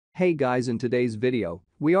Hey guys, in today's video,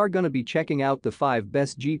 we are gonna be checking out the 5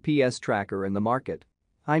 best GPS tracker in the market.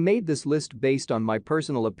 I made this list based on my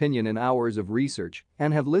personal opinion and hours of research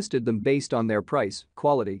and have listed them based on their price,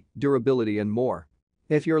 quality, durability and more.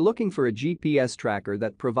 If you're looking for a GPS tracker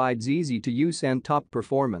that provides easy to use and top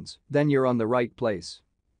performance, then you're on the right place.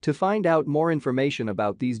 To find out more information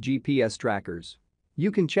about these GPS trackers,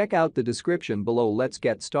 you can check out the description below. Let's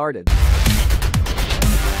get started.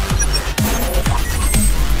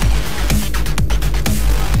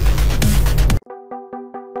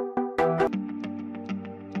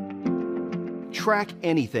 Track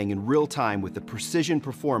anything in real time with the precision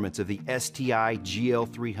performance of the STI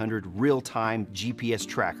GL300 real-time GPS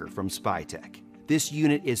tracker from SpyTec. This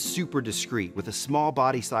unit is super discreet with a small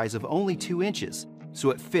body size of only 2 inches, so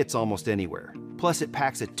it fits almost anywhere. Plus, it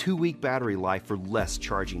packs a 2-week battery life for less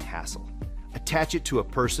charging hassle. Attach it to a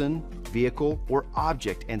person, vehicle, or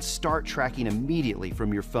object and start tracking immediately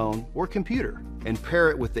from your phone or computer. And pair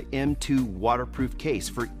it with the M2 waterproof case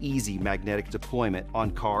for easy magnetic deployment on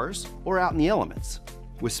cars or out in the elements.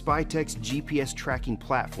 With SpyTec's GPS tracking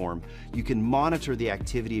platform, you can monitor the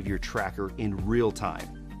activity of your tracker in real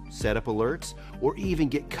time, set up alerts, or even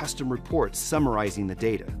get custom reports summarizing the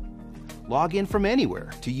data. Log in from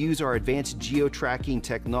anywhere to use our advanced geo-tracking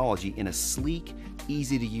technology in a sleek,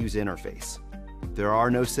 easy-to-use interface. There are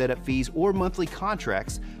no setup fees or monthly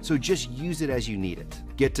contracts, so just use it as you need it.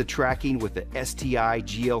 Get to tracking with the STI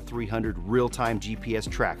GL300 real-time GPS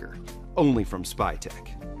tracker, only from SpyTec.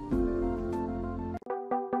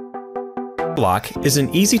 CarLock is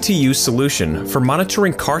an easy-to-use solution for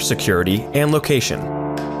monitoring car security and location.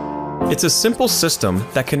 It's a simple system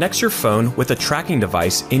that connects your phone with a tracking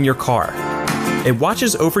device in your car. It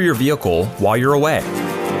watches over your vehicle while you're away.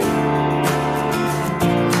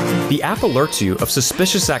 The app alerts you of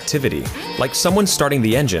suspicious activity, like someone starting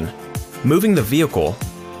the engine, moving the vehicle,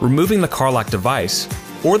 removing the CarLock device,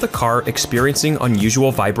 or the car experiencing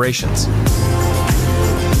unusual vibrations.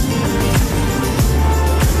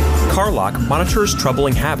 CarLock monitors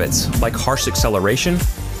troubling habits like harsh acceleration,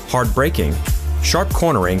 hard braking, sharp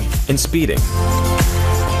cornering, and speeding.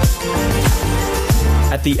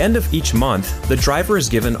 At the end of each month, the driver is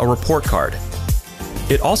given a report card.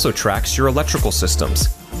 It also tracks your electrical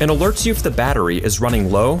systems and alerts you if the battery is running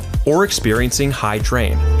low or experiencing high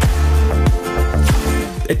drain.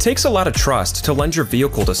 It takes a lot of trust to lend your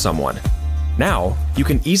vehicle to someone. Now, you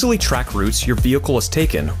can easily track routes your vehicle has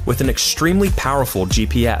taken with an extremely powerful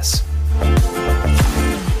GPS.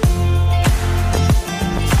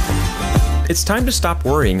 It's time to stop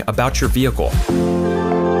worrying about your vehicle.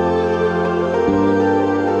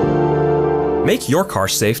 Make your car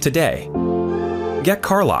safe today. Get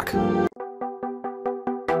CarLock.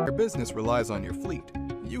 Your business relies on your fleet.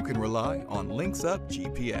 You can rely on Linxup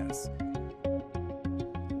GPS.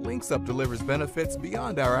 Linxup delivers benefits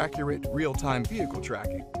beyond our accurate, real-time vehicle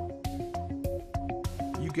tracking.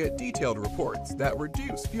 You get detailed reports that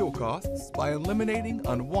reduce fuel costs by eliminating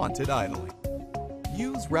unwanted idling.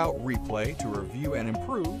 Use Route Replay to review and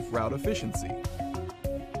improve route efficiency.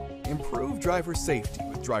 Improve driver safety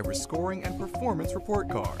with driver scoring and performance report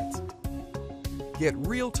cards. Get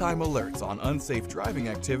real-time alerts on unsafe driving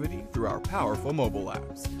activity through our powerful mobile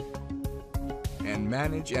apps. And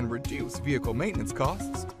manage and reduce vehicle maintenance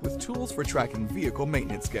costs with tools for tracking vehicle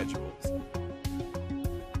maintenance schedules.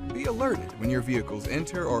 Be alerted when your vehicles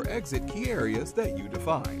enter or exit key areas that you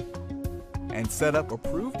define. And set up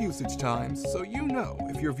approved usage times so you know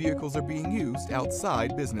if your vehicles are being used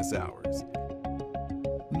outside business hours.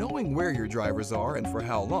 Knowing where your drivers are and for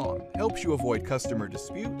how long helps you avoid customer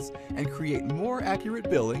disputes and create more accurate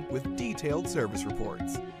billing with detailed service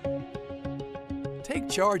reports. Take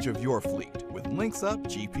charge of your fleet with Linxup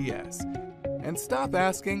GPS and stop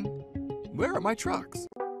asking, "Where are my trucks?"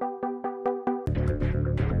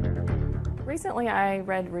 Recently, I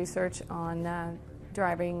read research on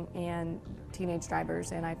driving and teenage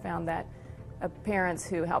drivers, and I found that parents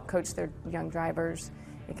who help coach their young drivers,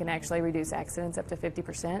 it can actually reduce accidents up to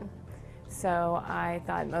 50%. So I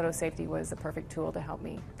thought MOTOsafety was the perfect tool to help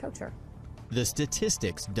me coach her. The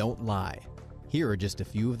statistics don't lie. Here are just a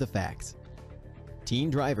few of the facts. Teen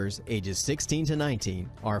drivers ages 16 to 19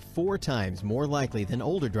 are 4 times more likely than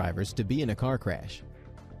older drivers to be in a car crash.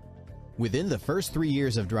 Within the first 3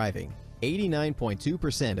 years of driving,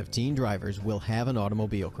 89.2% of teen drivers will have an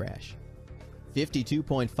automobile crash.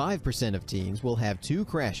 52.5% of teens will have 2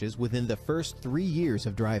 crashes within the first 3 years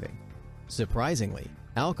of driving. Surprisingly,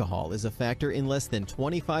 alcohol is a factor in less than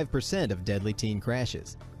 25% of deadly teen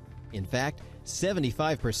crashes. In fact,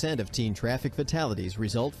 75% of teen traffic fatalities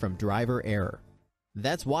result from driver error.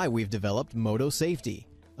 That's why we've developed MOTOsafety,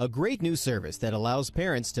 a great new service that allows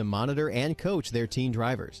parents to monitor and coach their teen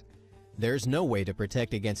drivers. There's no way to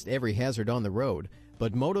protect against every hazard on the road,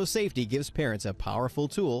 but MOTOsafety gives parents a powerful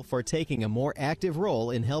tool for taking a more active role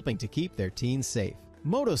in helping to keep their teens safe.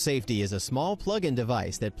 MOTOsafety is a small plug-in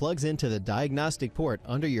device that plugs into the diagnostic port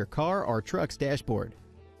under your car or truck's dashboard.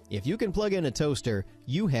 If you can plug in a toaster,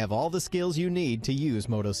 you have all the skills you need to use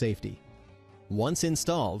MOTOsafety. Once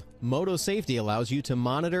installed, MOTOsafety allows you to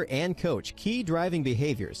monitor and coach key driving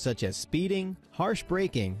behaviors such as speeding, harsh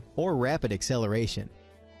braking, or rapid acceleration.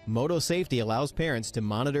 MOTOsafety allows parents to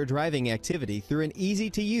monitor driving activity through an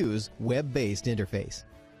easy-to-use, web-based interface.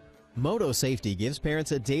 MOTOsafety gives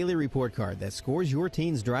parents a daily report card that scores your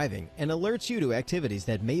teen's driving and alerts you to activities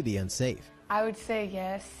that may be unsafe. I would say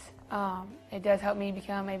yes. It does help me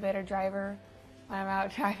become a better driver when I'm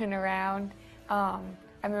out driving around.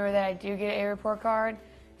 I remember that I do get a report card,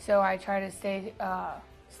 so I try to stay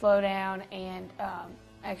slow down and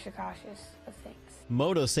extra cautious of things.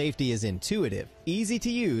 MOTOsafety is intuitive, easy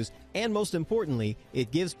to use, and most importantly,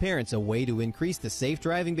 it gives parents a way to increase the safe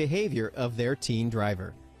driving behavior of their teen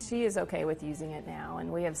driver. She is okay with using it now,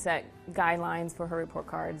 and we have set guidelines for her report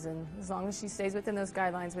cards, and as long as she stays within those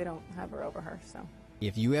guidelines, we don't have her over her. So,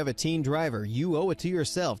 if you have a teen driver, you owe it to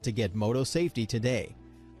yourself to get MOTOsafety today.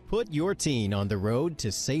 Put your teen on the road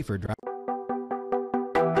to safer driving.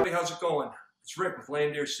 Hey, how's it going? It's Rick with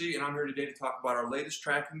LandAirSea, and I'm here today to talk about our latest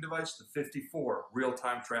tracking device, the 54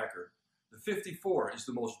 Real-Time Tracker. The 54 is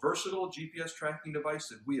the most versatile GPS tracking device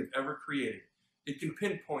that we have ever created. It can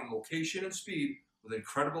pinpoint location and speed with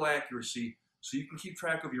incredible accuracy, so you can keep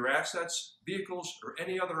track of your assets, vehicles, or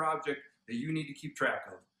any other object that you need to keep track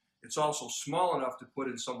of. It's also small enough to put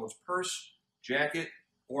in someone's purse, jacket,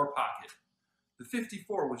 or pocket. The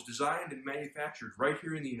 54 was designed and manufactured right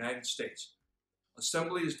here in the United States.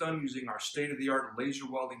 Assembly is done using our state-of-the-art laser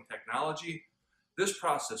welding technology. This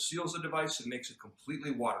process seals the device and makes it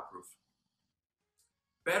completely waterproof.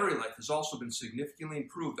 Battery life has also been significantly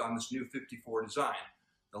improved on this new 54 design.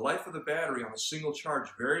 The life of the battery on a single charge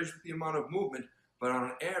varies with the amount of movement, but on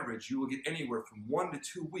an average you will get anywhere from 1 to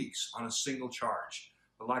 2 weeks on a single charge.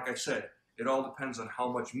 But like I said, it all depends on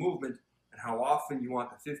how much movement and how often you want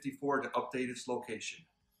the 54 to update its location.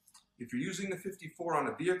 If you're using the 54 on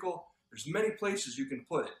a vehicle, there's many places you can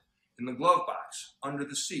put it. In the glove box, under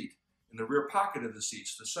the seat, in the rear pocket of the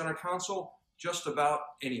seats, the center console, just about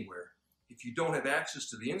anywhere. If you don't have access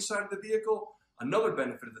to the inside of the vehicle, another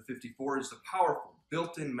benefit of the 54 is the powerful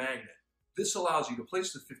built-in magnet. This allows you to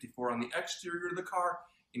place the 54 on the exterior of the car,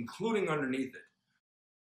 including underneath it.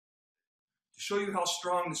 To show you how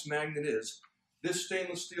strong this magnet is, this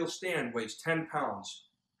stainless steel stand weighs 10 pounds.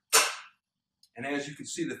 And as you can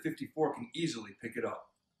see, the 54 can easily pick it up.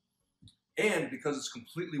 And because it's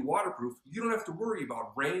completely waterproof, you don't have to worry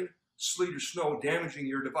about rain, sleet, or snow damaging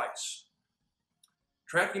your device.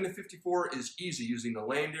 Tracking the 54 is easy using the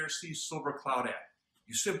LandAirSea Silver Cloud app.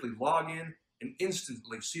 You simply log in and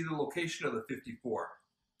instantly see the location of the 54.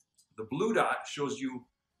 The blue dot shows you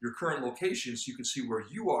your current location so you can see where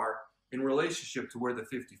you are in relationship to where the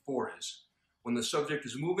 54 is. When the subject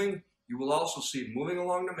is moving, you will also see it moving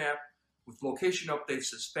along the map with location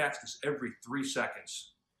updates as fast as every 3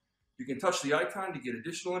 seconds. You can touch the icon to get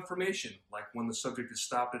additional information, like when the subject is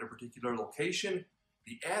stopped at a particular location,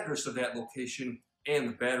 the address of that location, and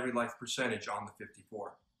the battery life percentage on the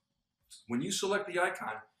 54. When you select the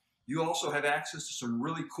icon, you also have access to some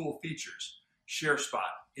really cool features. ShareSpot,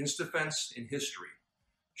 InstaFence, and History.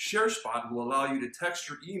 ShareSpot will allow you to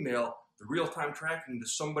text or email the real-time tracking to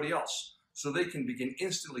somebody else, so they can begin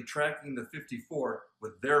instantly tracking the 54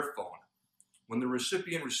 with their phone. When the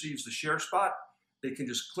recipient receives the ShareSpot, they can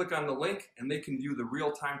just click on the link and they can view the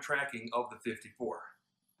real-time tracking of the 54.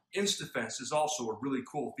 InstaFence is also a really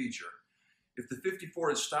cool feature. If the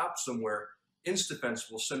 54 is stopped somewhere, InstaFence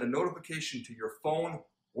will send a notification to your phone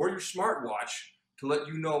or your smartwatch to let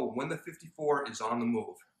you know when the 54 is on the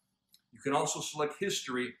move. You can also select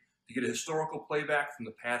History to get a historical playback from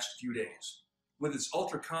the past few days. With its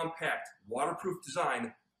ultra-compact, waterproof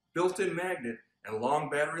design, built-in magnet, and long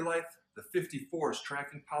battery life, the 54's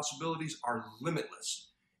tracking possibilities are limitless.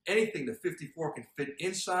 Anything the 54 can fit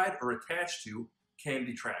inside or attach to can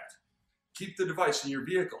be tracked. Keep the device in your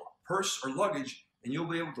vehicle, purse, or luggage, and you'll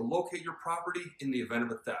be able to locate your property in the event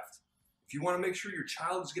of a theft. If you want to make sure your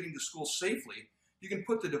child is getting to school safely, you can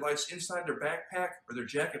put the device inside their backpack or their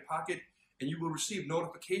jacket pocket, and you will receive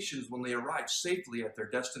notifications when they arrive safely at their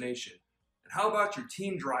destination. And how about your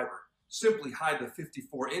teen driver? Simply hide the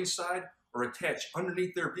 54 inside or attach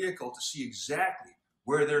underneath their vehicle to see exactly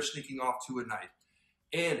where they're sneaking off to at night.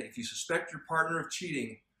 And if you suspect your partner of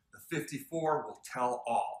cheating, the 54 will tell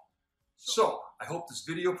all. So, I hope this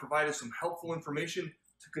video provided some helpful information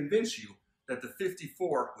to convince you that the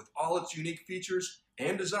 54, with all its unique features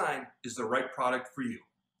and design, is the right product for you.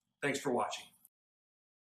 Thanks for watching.